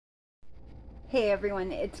Hey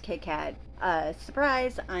everyone, it's Kit Kat.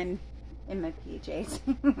 Surprise, I'm in my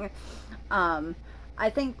PJs. um, I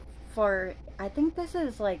think I think this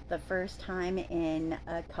is like the first time in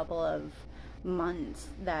a couple of months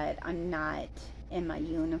that I'm not in my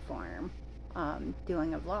uniform,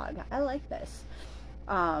 doing a vlog. I like this.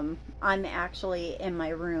 I'm actually in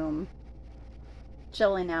my room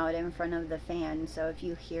chilling out in front of the fan, so if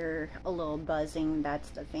you hear a little buzzing, that's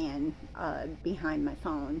the fan, behind my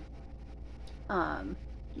phone. Um,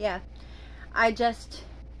 yeah, I just,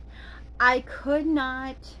 I could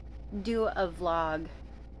not do a vlog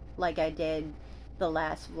like I did the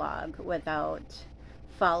last vlog without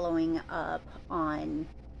following up on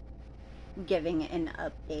giving an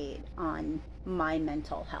update on my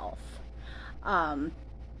mental health. Um,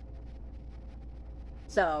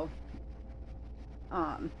 so,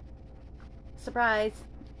 um, surprise,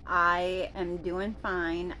 I am doing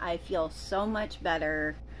fine. I feel so much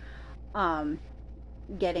better, um,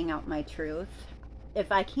 getting out my truth.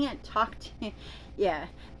 If I can't talk to, yeah,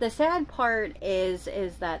 the sad part is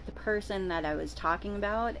that the person that I was talking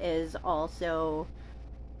about is also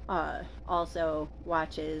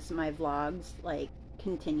watches my vlogs like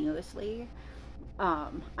continuously.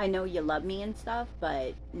 I know you love me and stuff,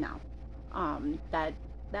 but no,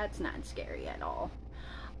 that's not scary at all.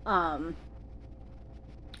 um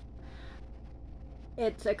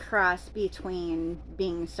it's a cross between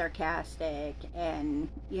being sarcastic and,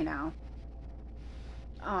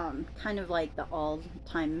 kind of like the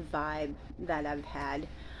all-time vibe that I've had,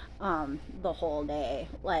 the whole day.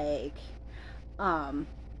 Like, um,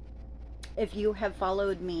 if you have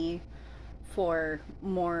followed me for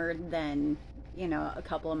more than, a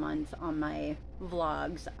couple of months on my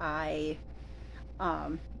vlogs, I,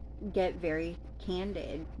 um, get very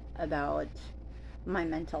candid about my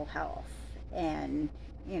mental health and,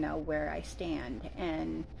 where I stand.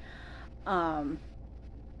 And, um,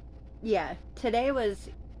 yeah,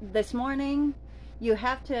 this morning, you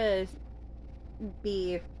have to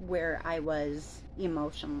be where I was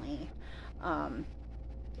emotionally. Um,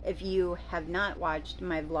 if you have not watched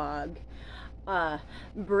my vlog,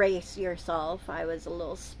 brace yourself. I was a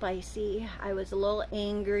little spicy. I was a little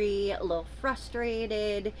angry, a little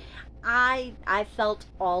frustrated. I felt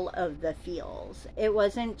all of the feels. It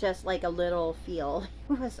wasn't just like a little feel.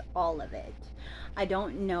 It was all of it. I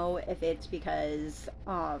don't know if it's because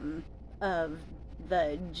of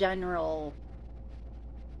the general,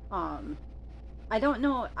 um I don't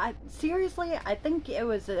know. I seriously, I think it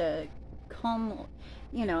was a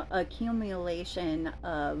accumulation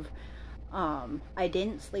of, I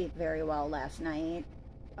didn't sleep very well last night.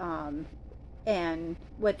 Um and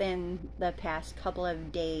within the past couple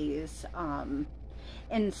of days,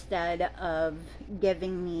 instead of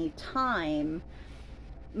giving me time,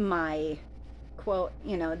 my quote,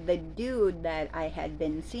 the dude that I had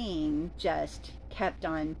been seeing just kept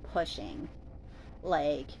on pushing.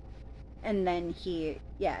 Like, and then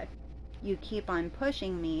yeah, you keep on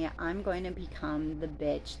pushing me, I'm going to become the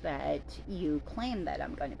bitch that you claim that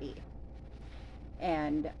I'm going to be.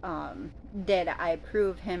 And, did I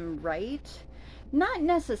prove him right? Not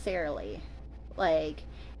necessarily. Like,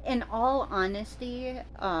 in all honesty,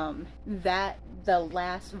 that the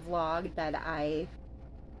last vlog that I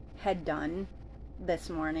had done this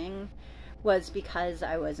morning was because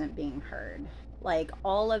I wasn't being heard. Like,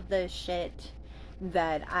 all of the shit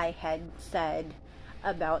that I had said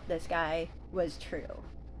about this guy was true.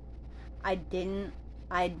 I didn't,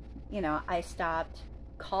 I stopped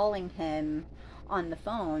calling him on the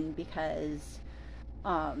phone because,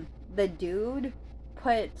 the dude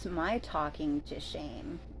puts my talking to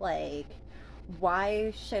shame. Like,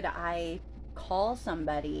 why should I call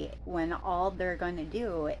somebody when all they're going to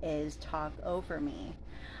do is talk over me?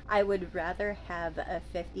 I would rather have a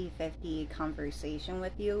 50-50 conversation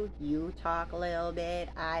with you. You talk a little bit,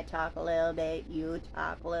 I talk a little bit, you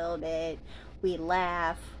talk a little bit, we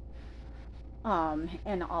laugh,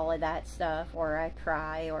 and all of that stuff, or I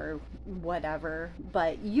cry or whatever.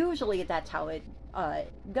 But usually that's how it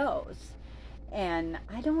goes. And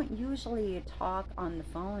I don't usually talk on the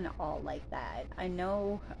phone all like that. I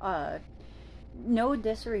know, no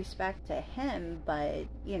disrespect to him, but,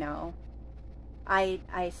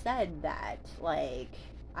 I said that, like,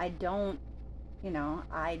 I don't,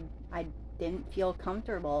 I didn't feel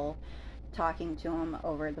comfortable talking to him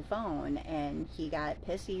over the phone, and he got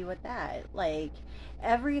pissy with that. Like,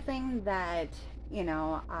 everything that,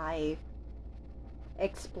 I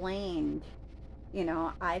explained,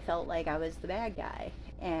 I felt like I was the bad guy.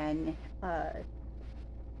 And,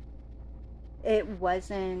 it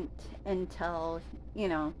wasn't until,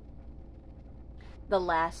 the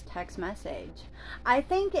last text message. I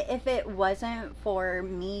think if it wasn't for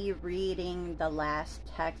me reading the last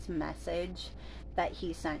text message that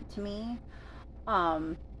he sent to me,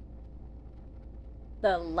 the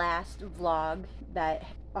last vlog that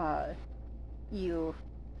you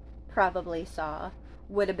probably saw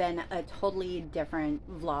would have been a totally different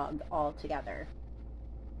vlog altogether.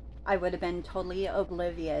 I would have been totally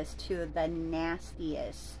oblivious to the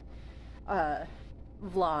nastiest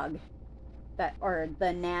vlog that, or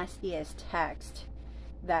the nastiest text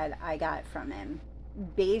that I got from him,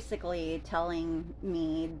 basically telling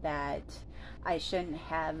me that I shouldn't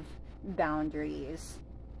have boundaries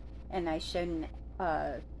and I shouldn't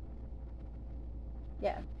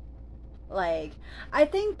yeah, like, I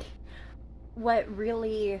think what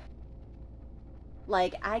really,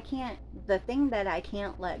 like, the thing that I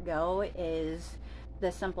can't let go is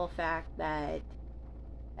the simple fact that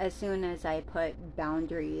as soon as I put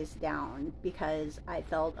boundaries down because I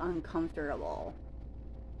felt uncomfortable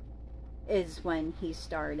is when he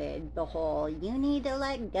started the whole, you need to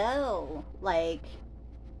let go, like,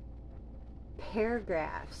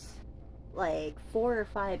 paragraphs, like 4 or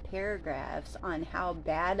 5 paragraphs on how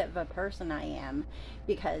bad of a person I am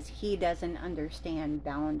because he doesn't understand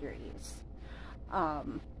boundaries.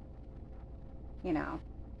 You know,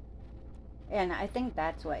 and I think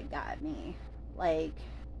that's what got me.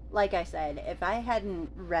 Like I said, if I hadn't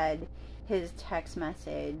read his text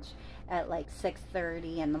message at like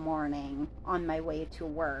 6:30 in the morning on my way to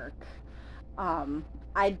work,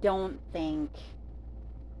 I don't think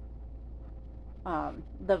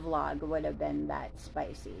the vlog would have been that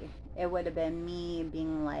spicy. It would have been me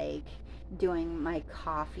being like doing my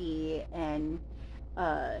coffee and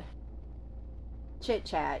chit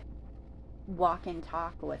chat, walk and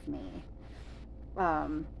talk with me.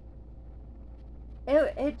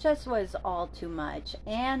 It just was all too much,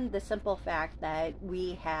 and the simple fact that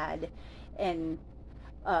we had an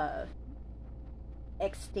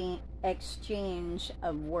exchange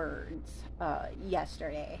of words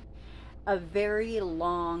yesterday, a very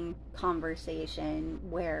long conversation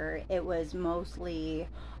where it was mostly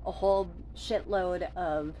a whole shitload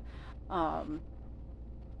of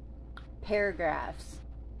paragraphs.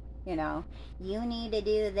 You know, you need to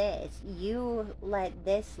do this, you let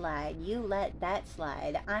this slide, you let that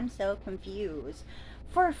slide, I'm so confused.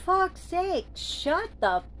 For fuck's sake, shut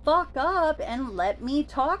the fuck up and let me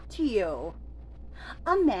talk to you.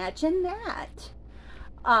 Imagine that.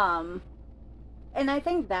 And I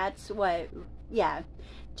think that's what, yeah,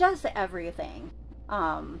 just everything.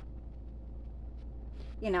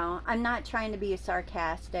 You know, I'm not trying to be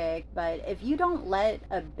sarcastic, but if you don't let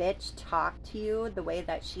a bitch talk to you the way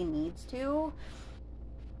that she needs to,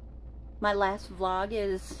 my last vlog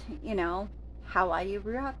is, you know, how I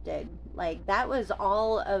erupted. Like, that was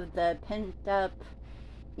all of the pent up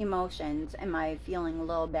emotions. Am I feeling a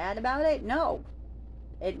little bad about it? No.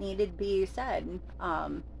 It needed to be said.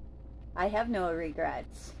 I have no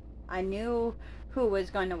regrets. I knew who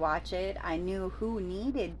was going to watch it. I knew who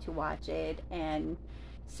needed to watch it, and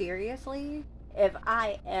seriously, if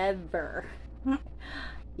I ever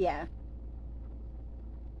yeah,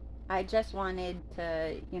 I just wanted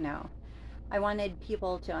to, you know, I wanted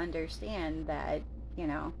people to understand that, you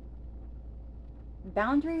know,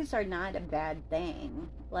 boundaries are not a bad thing.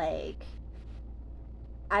 Like,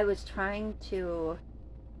 I was trying to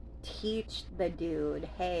teach the dude,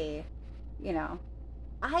 hey, you know,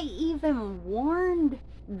 I even warned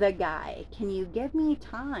the guy, can you give me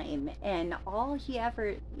time? And all he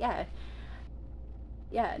ever, yeah,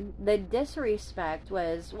 the disrespect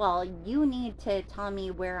was, well, you need to tell me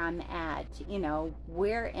where I'm at, you know,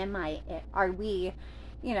 where am I, are we,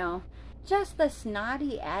 you know, just the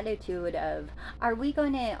snotty attitude of, are we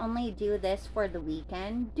going to only do this for the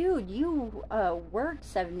weekend? Dude, you work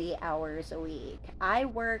 70 hours a week. I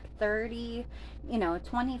work 30, you know,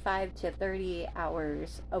 25 to 30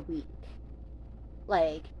 hours a week.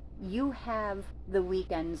 Like, you have the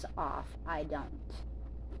weekends off. I don't.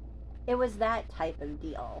 It was that type of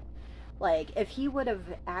deal. Like, if he would have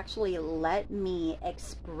actually let me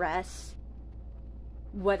express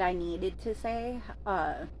what I needed to say,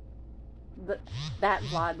 that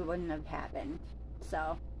vlog wouldn't have happened.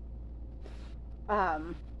 So,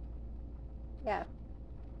 yeah.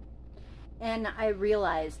 And I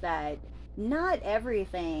realized that not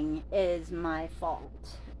everything is my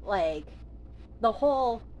fault. Like, the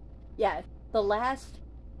whole, yeah, the last,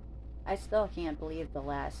 I still can't believe the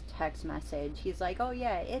last text message. He's like, oh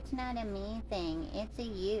yeah, it's not a me thing, it's a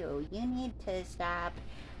you. You need to stop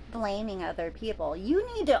blaming other people. You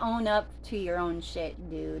need to own up to your own shit,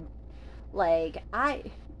 dude. Like,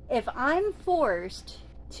 if I'm forced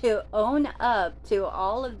to own up to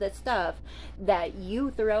all of the stuff that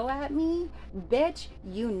you throw at me, bitch,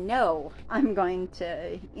 you know I'm going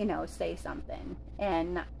to, say something.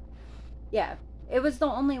 And yeah, it was the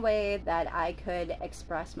only way that I could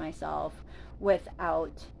express myself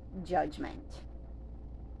without judgment.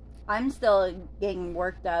 I'm still getting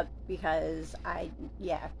worked up because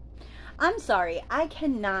I'm sorry, I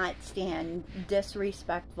cannot stand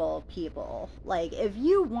disrespectful people. Like, if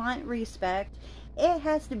you want respect, it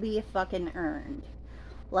has to be fucking earned.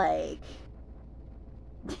 Like,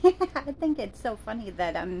 I think it's so funny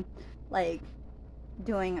that I'm, like,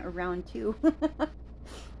 doing a round two.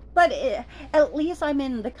 But at least I'm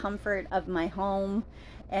in the comfort of my home,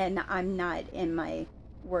 and I'm not in my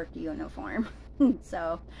work uniform.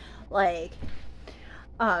 So, like,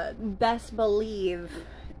 best believe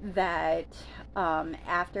that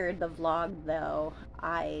after the vlog, though,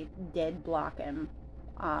 I did block him.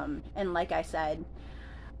 And like I said,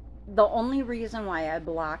 the only reason why I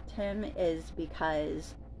blocked him is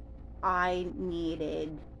because I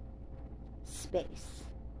needed space.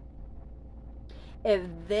 If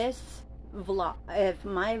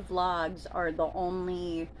my vlogs are the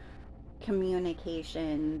only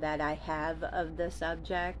communication that I have of the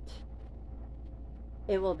subject,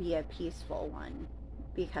 it will be a peaceful one,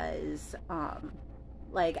 because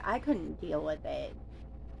like, I couldn't deal with it.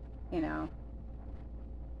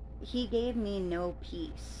 He gave me no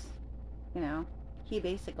peace. He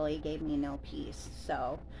basically gave me no peace.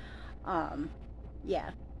 So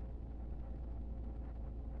yeah,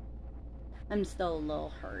 I'm still a little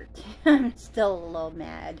hurt. I'm still a little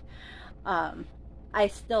mad. I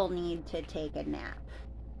still need to take a nap.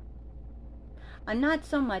 I'm not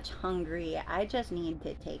so much hungry, I just need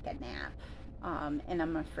to take a nap. And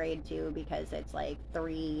I'm afraid to, because it's like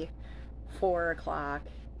 4 o'clock.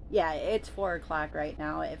 Yeah, it's 4 o'clock right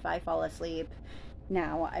now. If I fall asleep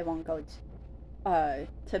now, I won't go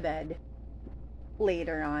to bed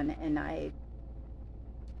later on, and I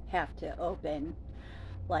have to open.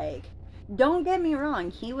 Like, don't get me wrong,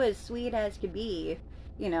 he was sweet as could be,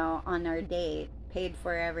 on our date. Paid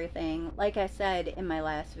for everything. Like I said in my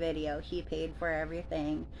last video, he paid for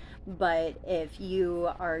everything. But if you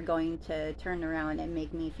are going to turn around and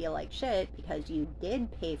make me feel like shit because you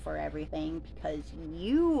did pay for everything, because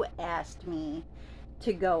you asked me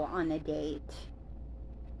to go on a date,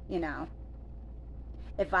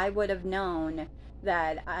 if I would have known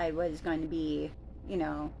that I was going to be,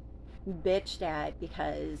 bitched at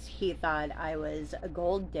because he thought I was a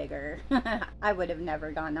gold digger, I would have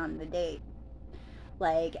never gone on the date.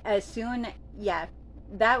 Like,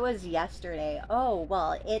 that was yesterday. Oh,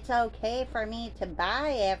 well, it's okay for me to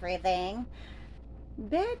buy everything.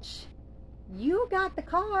 Bitch, you got the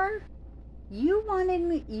car. You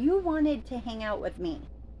wanted to hang out with me.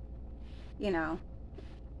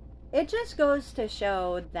 It just goes to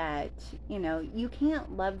show that, you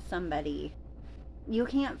can't love somebody. You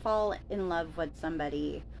can't fall in love with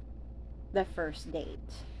somebody the first date.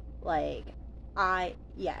 Like,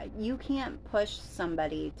 you can't push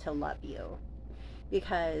somebody to love you,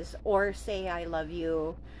 because, or say I love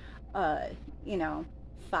you,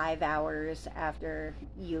 5 hours after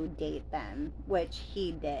you date them, which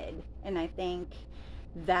he did. And I think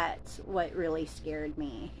that's what really scared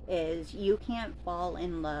me, is you can't fall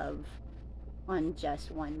in love on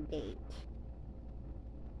just one date.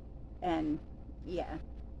 And yeah.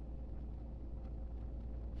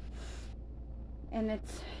 And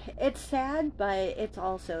it's sad, but it's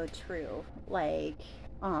also true. Like,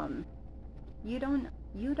 you don't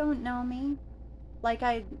know me. Like,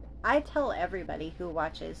 I tell everybody who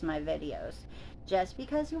watches my videos, just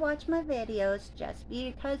because you watch my videos, just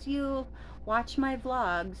because you watch my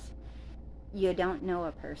vlogs, you don't know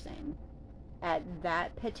a person. At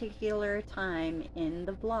that particular time in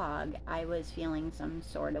the vlog, I was feeling some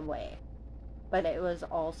sort of way. But it was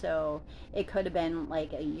also, it could have been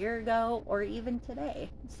like a year ago or even today.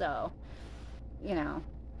 So,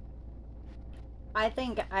 I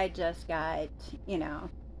think I just got,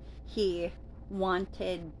 he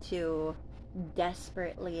wanted to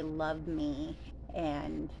desperately love me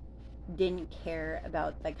and didn't care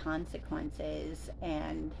about the consequences.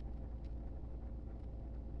 And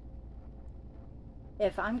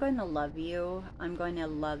if I'm going to love you, I'm going to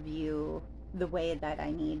love you the way that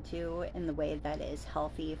I need to, in the way that is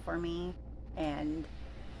healthy for me. And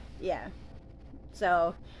yeah,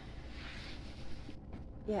 so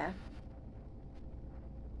yeah,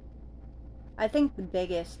 I think the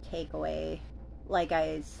biggest takeaway, like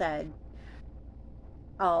I said,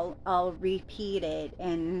 I'll repeat it,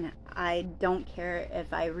 and I don't care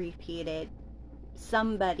if I repeat it,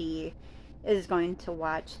 somebody is going to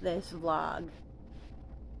watch this vlog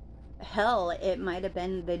hell, it might have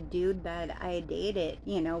been the dude that I dated,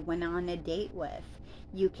 went on a date with.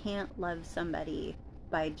 You can't love somebody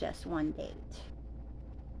by just one date.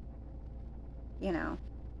 You know?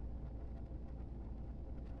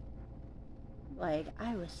 Like,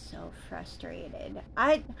 I was so frustrated.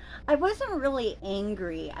 I wasn't really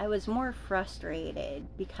angry. I was more frustrated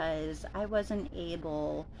because I wasn't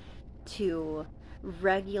able to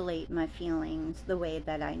regulate my feelings the way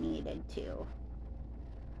that I needed to.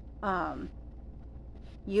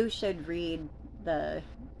 You should read the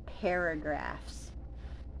paragraphs.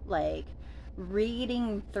 Like,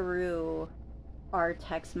 reading through our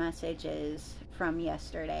text messages from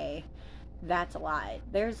yesterday, that's a lot.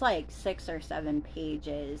 There's like 6 or 7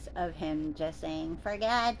 pages of him just saying, for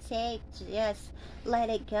God's sake, just let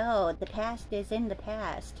it go. The past is in the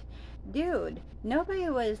past. Dude, nobody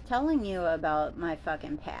was telling you about my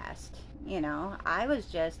fucking past. I was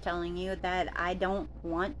just telling you that I don't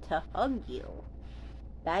want to hug you.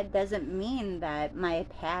 That doesn't mean that my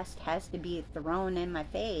past has to be thrown in my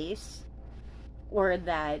face, or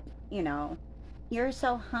that, you're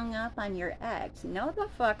so hung up on your ex. No, the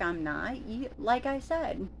fuck I'm not. Like I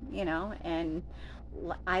said, and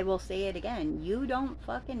I will say it again. You don't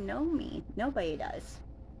fucking know me. Nobody does.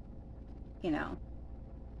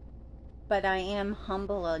 But I am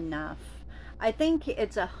humble enough. I think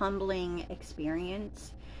it's a humbling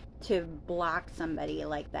experience to block somebody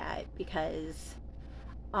like that because,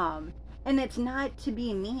 and it's not to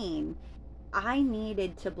be mean. I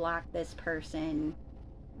needed to block this person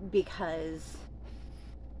because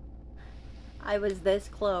I was this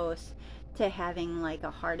close to having like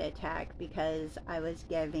a heart attack because I was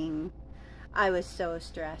so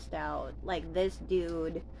stressed out. Like, this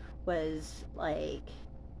dude was like,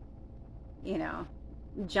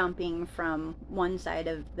 jumping from one side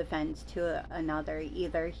of the fence to another.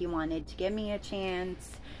 Either he wanted to give me a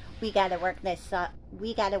chance, we gotta work this up,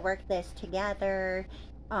 we gotta work this together,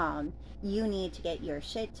 you need to get your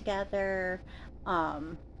shit together,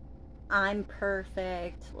 I'm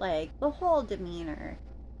perfect, like the whole demeanor,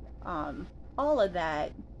 all of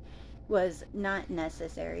that was not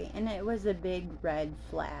necessary, and it was a big red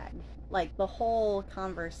flag. Like, the whole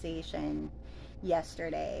conversation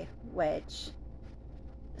yesterday, which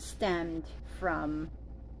stemmed from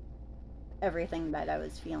everything that I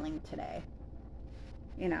was feeling today,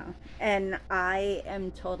 and I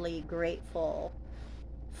am totally grateful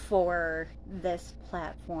for this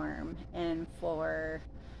platform and for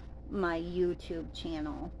my YouTube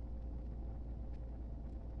channel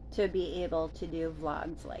to be able to do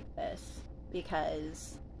vlogs like this,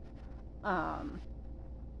 because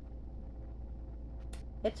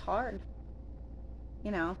it's hard.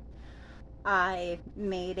 I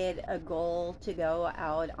made it a goal to go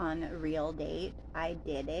out on a real date. I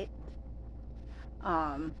did it.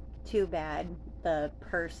 Too bad the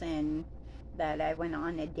person that I went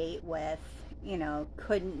on a date with,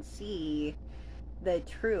 couldn't see the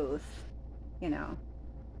truth,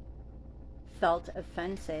 felt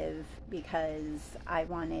offensive because I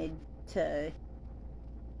wanted to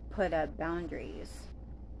put up boundaries.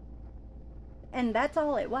 And that's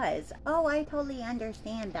all it was. Oh, I totally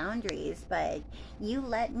understand boundaries, but you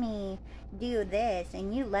let me do this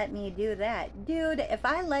and you let me do that. Dude, if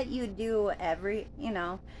I let you do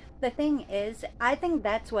the thing is, I think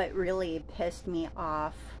that's what really pissed me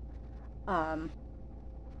off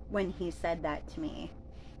when he said that to me,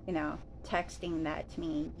 texting that to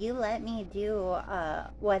me. You let me do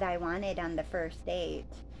what I wanted on the first date.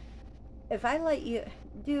 If I let you,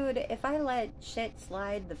 dude, if I let shit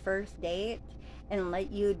slide the first date and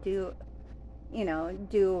let you do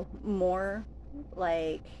more,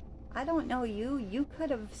 like, I don't know, you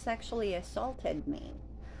could have sexually assaulted me.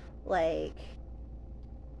 Like,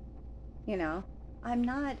 I'm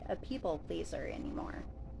not a people pleaser anymore.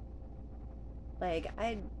 Like,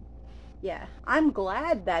 I'm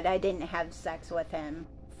glad that I didn't have sex with him,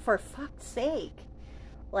 for fuck's sake.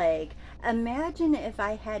 Like, imagine if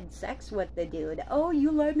I had sex with the dude. Oh,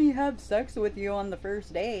 you let me have sex with you on the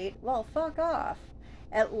first date. Well, fuck off.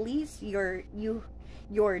 At least your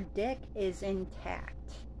dick is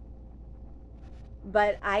intact.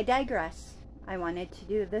 But I digress. I wanted to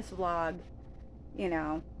do this vlog,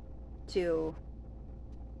 to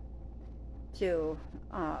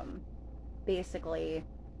basically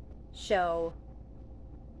show,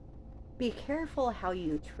 be careful how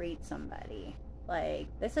you treat somebody. Like,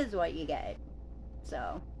 this is what you get.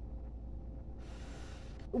 So,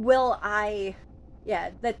 the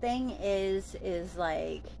thing is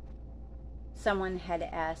like, someone had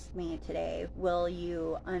asked me today, will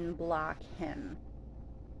you unblock him?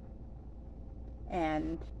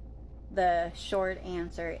 And the short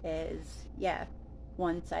answer is, yeah,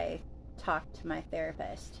 once I talk to my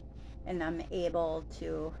therapist and I'm able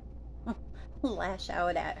to lash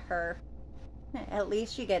out at her, at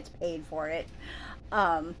least she gets paid for it.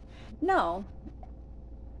 No,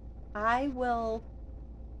 I will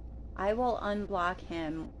unblock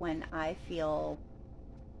him when I feel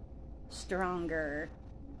stronger,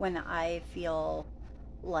 when I feel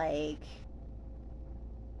like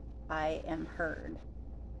I am heard.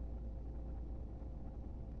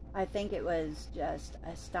 I think it was just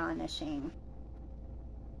astonishing.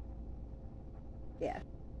 Yeah.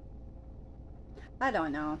 I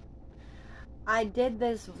don't know. I did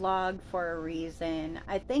this vlog for a reason.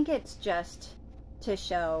 I think it's just to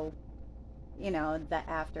show, you know, the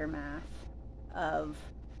aftermath of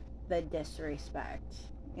the disrespect,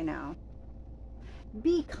 you know.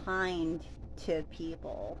 Be kind to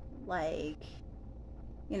people. Like,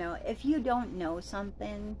 you know, if you don't know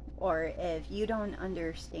something, or if you don't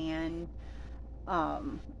understand,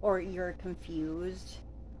 or you're confused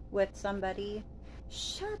with somebody,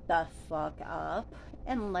 shut the fuck up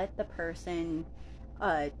and let the person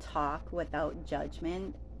talk without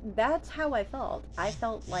judgment. That's how I felt. I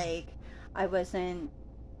felt like I wasn't,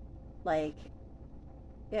 like,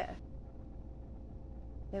 yeah,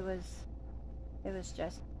 it was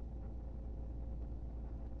just,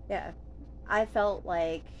 yeah, I felt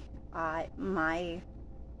like my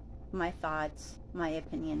thoughts, my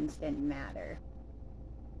opinions didn't matter.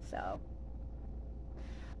 So,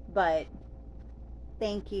 but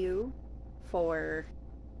thank you for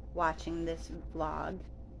watching this vlog.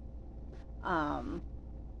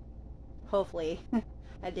 Hopefully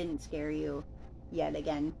I didn't scare you yet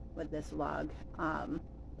again with this vlog.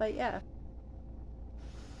 But yeah,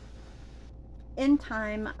 in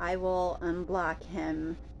time I will unblock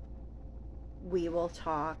him. We will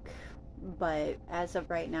talk, but as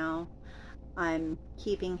of right now, I'm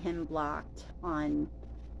keeping him blocked on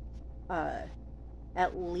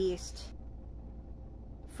at least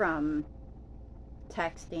from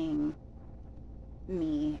texting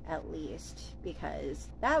me, at least, because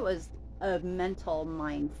that was a mental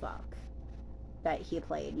mind fuck that he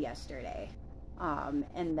played yesterday,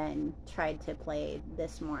 and then tried to play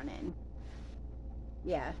this morning.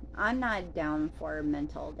 Yeah, I'm not down for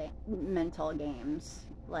mental games.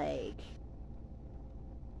 Like,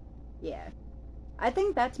 yeah, I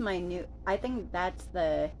think that's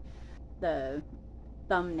the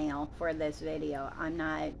thumbnail for this video. I'm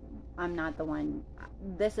not the one.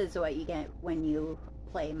 This is what you get when you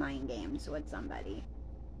play mind games with somebody.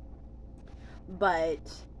 But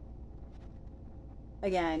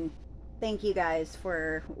again, thank you guys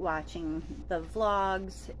for watching the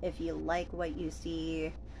vlogs. If you like what you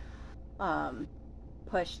see,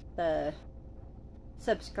 push the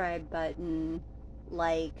subscribe button,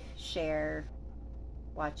 like, share,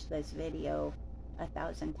 watch this video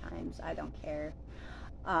 1,000 times. I don't care.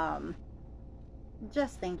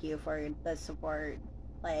 Just thank you for the support.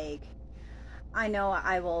 Like, I know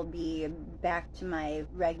I will be back to my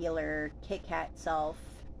regular Kit Kat self.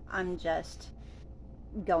 I'm just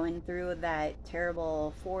going through that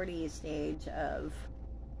terrible 40 stage of,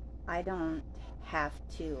 I don't have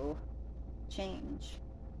to change.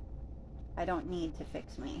 I don't need to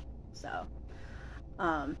fix me. So,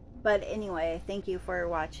 but anyway, thank you for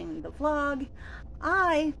watching the vlog.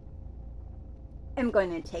 I am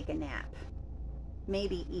going to take a nap.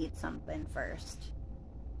 Maybe eat something first.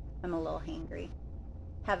 I'm a little hangry.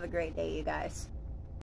 Have a great day, you guys.